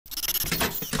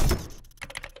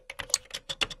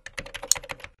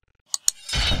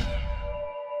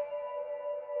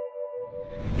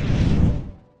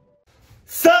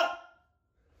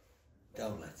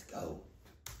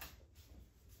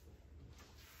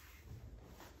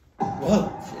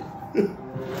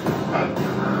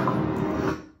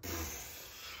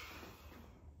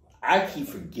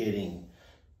forgetting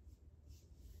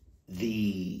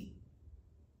the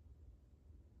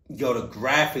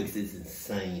graphics is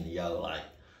insane, yo. Like,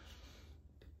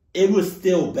 it was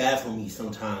still bad for me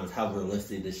sometimes how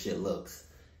realistic this shit looks.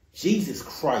 Jesus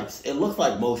Christ. It looks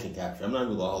like motion capture. I'm not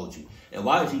even gonna hold you. And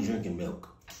why is he drinking milk?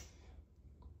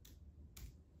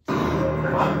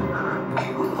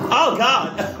 Oh,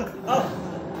 God. Oh.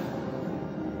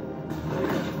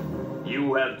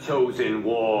 You have chosen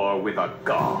war with a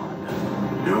god.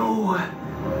 No,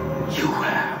 you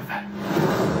have.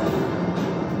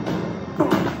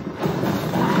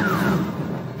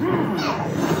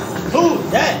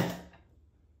 Who's that?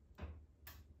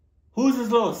 Who's his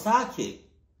little sidekick?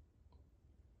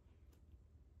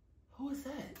 Who is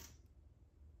that?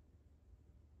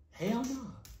 Hell no.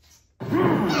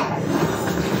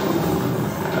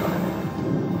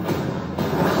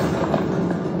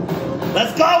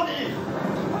 Let's go then.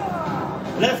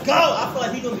 Let's go. I feel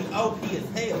like he's gonna be OP as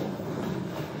hell.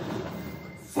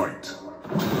 Fight.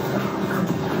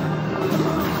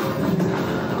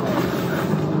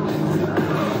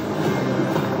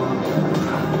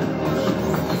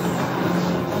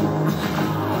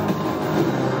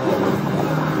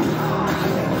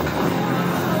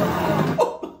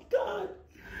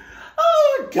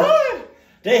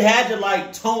 They had to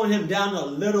like tone him down a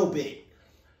little bit.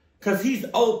 Cause he's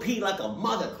OP like a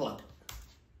mother clucker.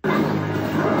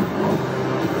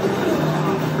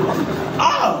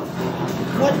 Oh!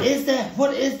 What is that?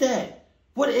 What is that?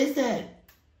 What is that?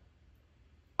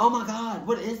 Oh my God,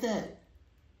 what is that?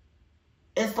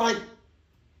 It's like,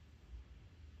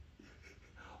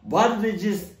 why did it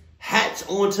just hatch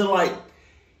onto like,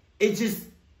 it just,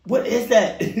 what is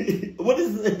that? What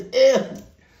is it?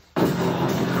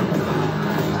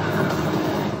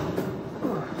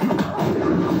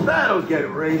 That'll get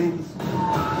ratings.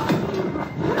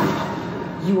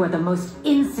 You are the most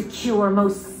insecure,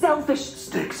 most selfish...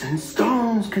 Sticks and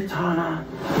stones, Katana.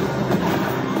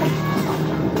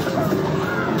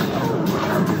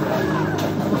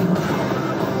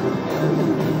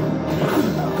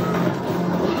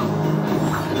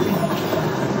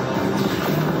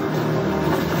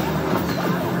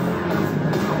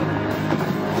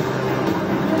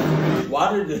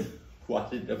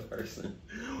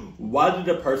 Why did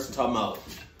the person talk about,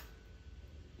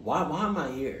 why am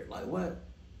I here? Like, what?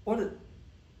 What?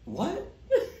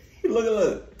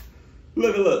 Look.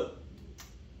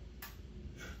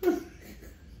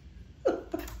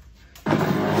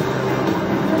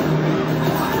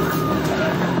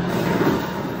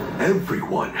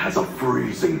 Everyone has a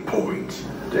freezing point.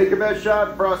 Take your best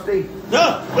shot, Frosty.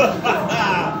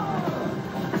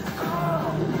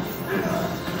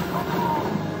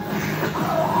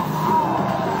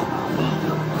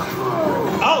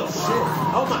 Oh shit!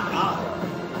 Oh my God!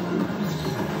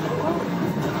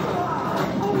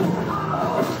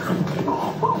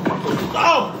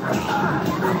 Oh!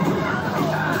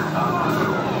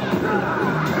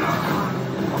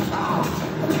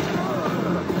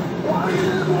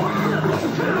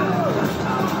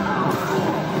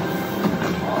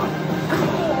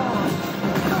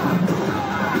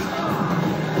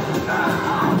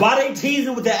 Why they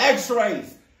teasing with the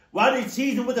X-rays? Why they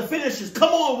teasing with the finishers? Come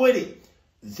on with it!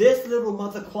 This little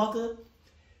mother clucker,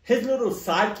 his little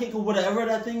sidekick or whatever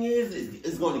that thing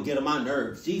is going to get on my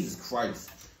nerves. Jesus Christ.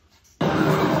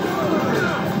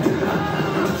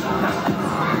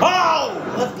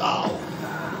 Oh! Let's go!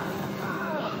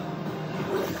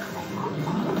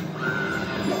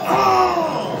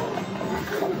 Oh!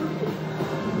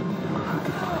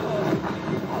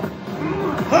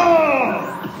 Oh!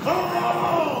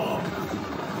 Oh!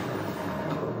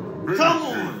 Come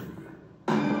on!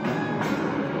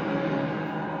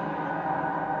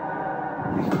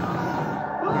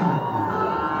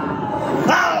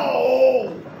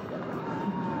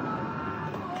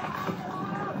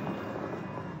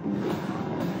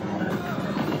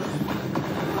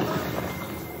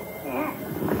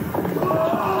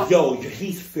 Yo,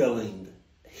 he's feeling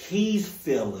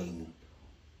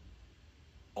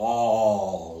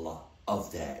all of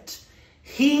that.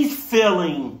 He's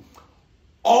feeling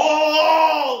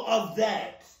all of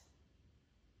that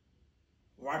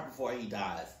right before he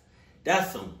dies.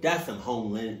 That's some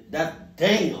Homelander.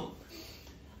 Damn.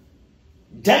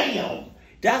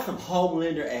 That's some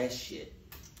Homelander ass shit.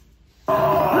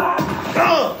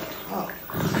 Oh,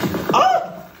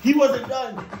 he wasn't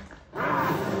done.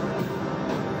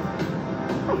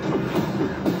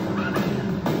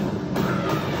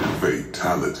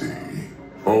 Fatality.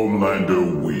 Homelander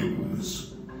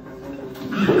wins.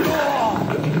 Oh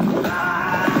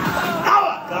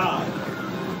my God.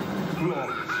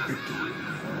 Flawless victory.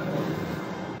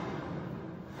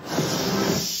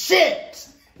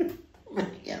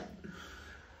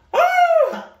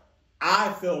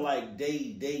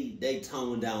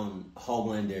 tone down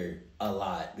Homelander a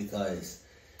lot because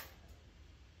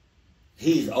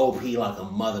he's OP like a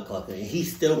mother clucker, and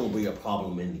he's still gonna be a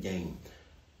problem in the game.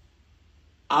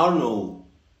 I don't know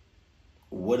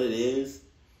what it is,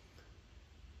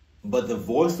 but the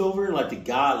voiceover, like the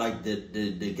guy, like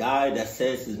the guy that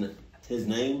says his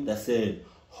name, that said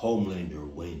Homelander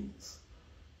wins,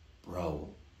 bro.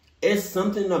 It's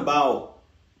something about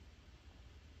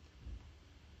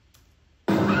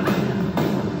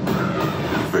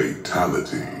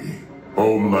fatality.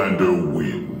 Homelander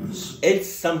wins. It's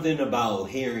something about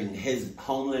hearing his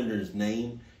Homelander's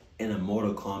name in a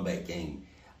Mortal Kombat game.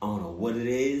 I don't know what it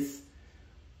is,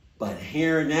 but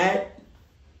hearing that,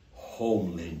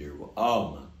 Homelander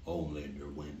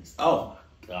wins. Oh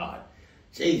my God.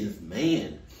 Jesus,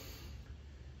 man.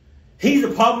 He's a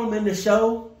problem in the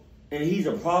show, and he's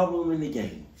a problem in the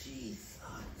game.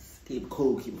 Jesus. Keep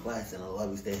cool, keep classy, and I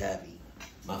love you. Stay happy.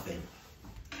 My family.